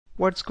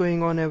What's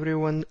going on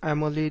everyone,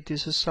 I'm Ali.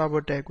 This is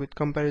Sabertech with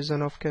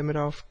comparison of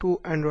camera of two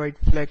Android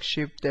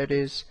flagship, that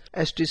is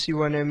HTC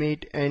One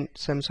M8 and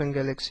Samsung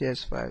Galaxy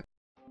S5.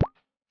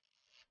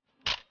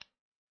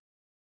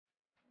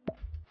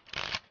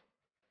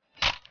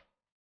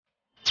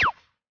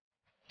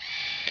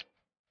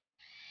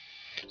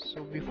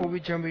 So before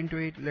we jump into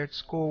it,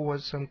 let's go over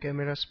some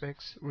camera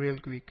specs real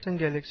quick. Samsung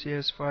Galaxy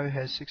S5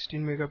 has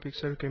 16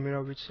 megapixel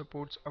camera which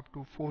supports up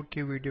to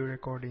 4K video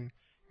recording.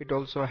 It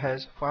also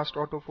has fast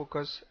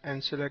autofocus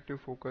and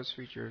selective focus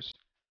features.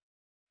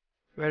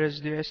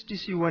 Whereas the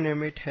HTC One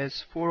M8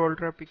 has 4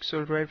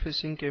 ultra-pixel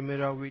rear-facing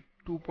camera with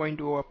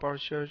 2.0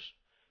 aperture,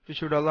 which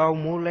should allow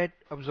more light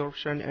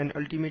absorption and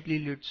ultimately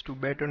leads to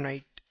better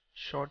night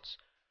shots.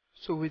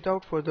 So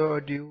without further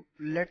ado,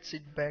 let's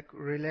sit back,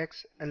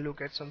 relax and look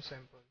at some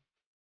samples.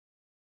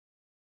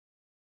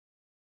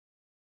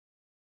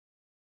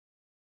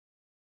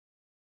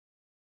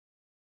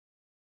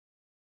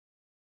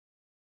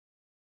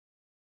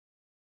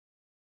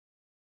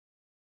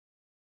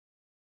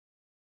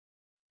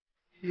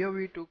 Here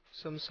we took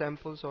some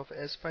samples of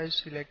S5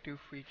 selective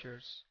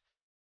features.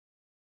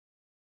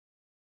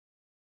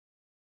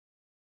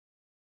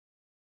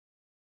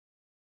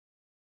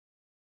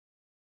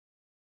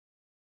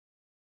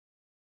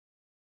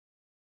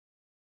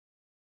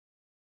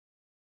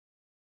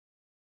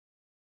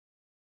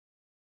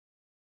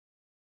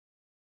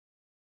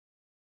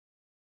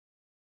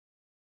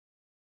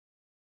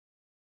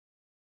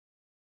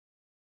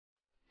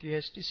 The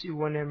HTC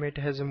One M8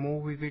 has a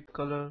more vivid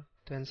color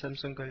than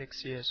Samsung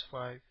Galaxy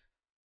S5.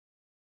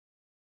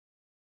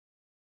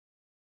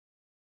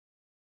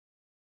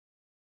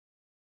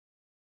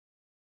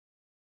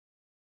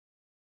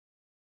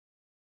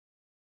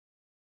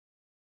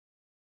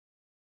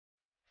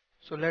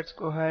 So let's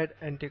go ahead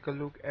and take a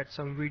look at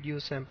some video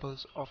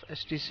samples of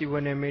HTC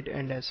One M8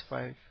 and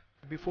S5.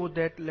 Before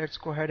that, let's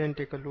go ahead and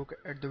take a look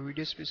at the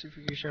video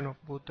specification of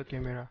both the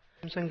camera.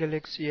 Samsung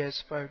Galaxy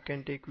S5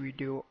 can take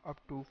video up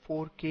to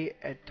 4K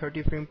at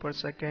 30 frames per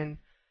second,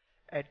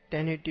 at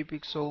 1080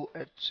 pixel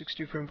at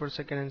 60 frames per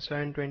second and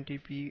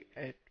 720p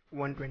at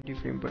 120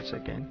 frames per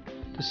second.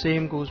 The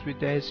same goes with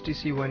the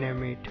HTC One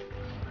M8.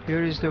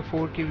 Here is the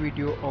 4K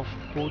video of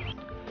both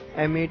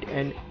M8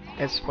 and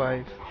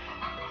S5.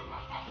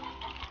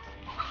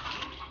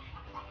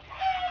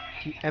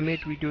 The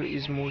M8 video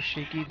is more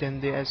shaky than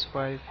the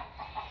S5.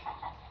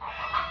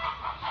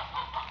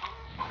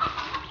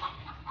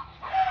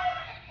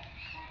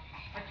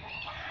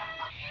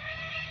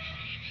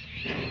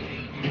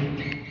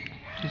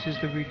 This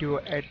is the video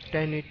at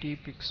 1080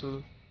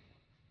 pixel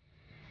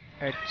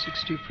at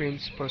 60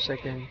 frames per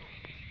second.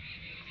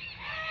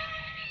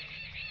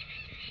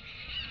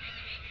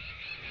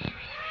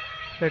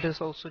 Let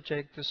us also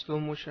check the slow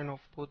motion of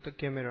both the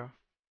camera.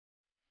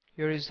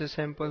 Here is the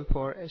sample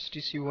for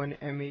HTC One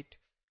M8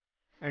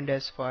 and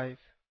S5.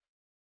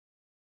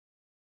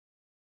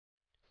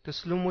 The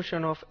slow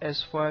motion of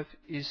S5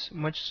 is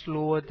much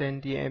slower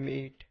than the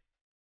M8.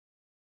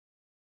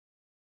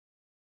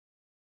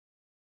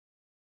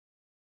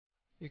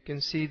 You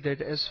can see that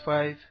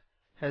S5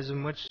 has a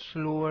much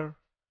slower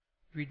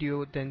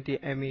video than the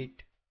M8.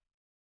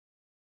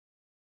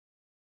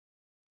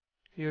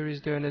 Here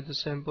is another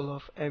sample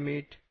of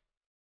M8.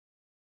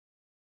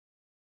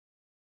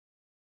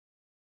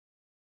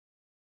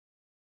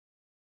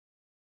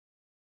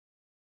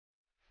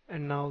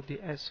 And now the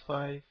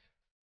S5.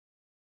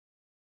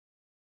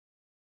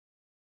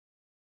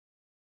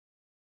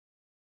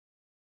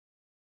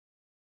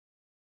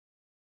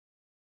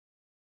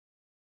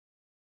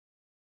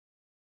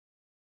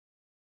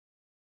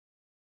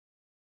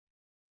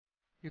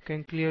 You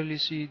can clearly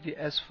see the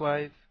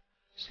S5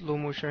 slow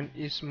motion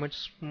is much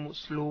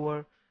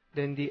slower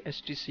than the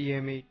HTC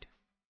M8.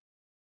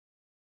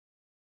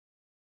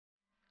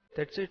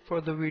 That's it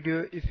for the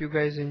video. If you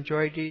guys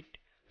enjoyed it,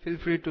 feel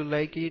free to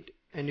like it,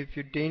 and if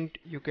you didn't,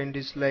 you can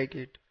dislike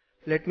it.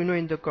 Let me know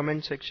in the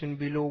comment section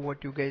below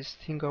what you guys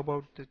think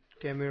about the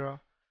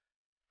camera,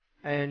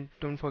 and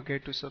don't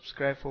forget to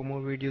subscribe for more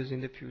videos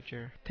in the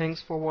future.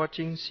 Thanks for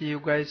watching. See you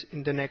guys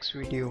in the next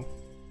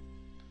video.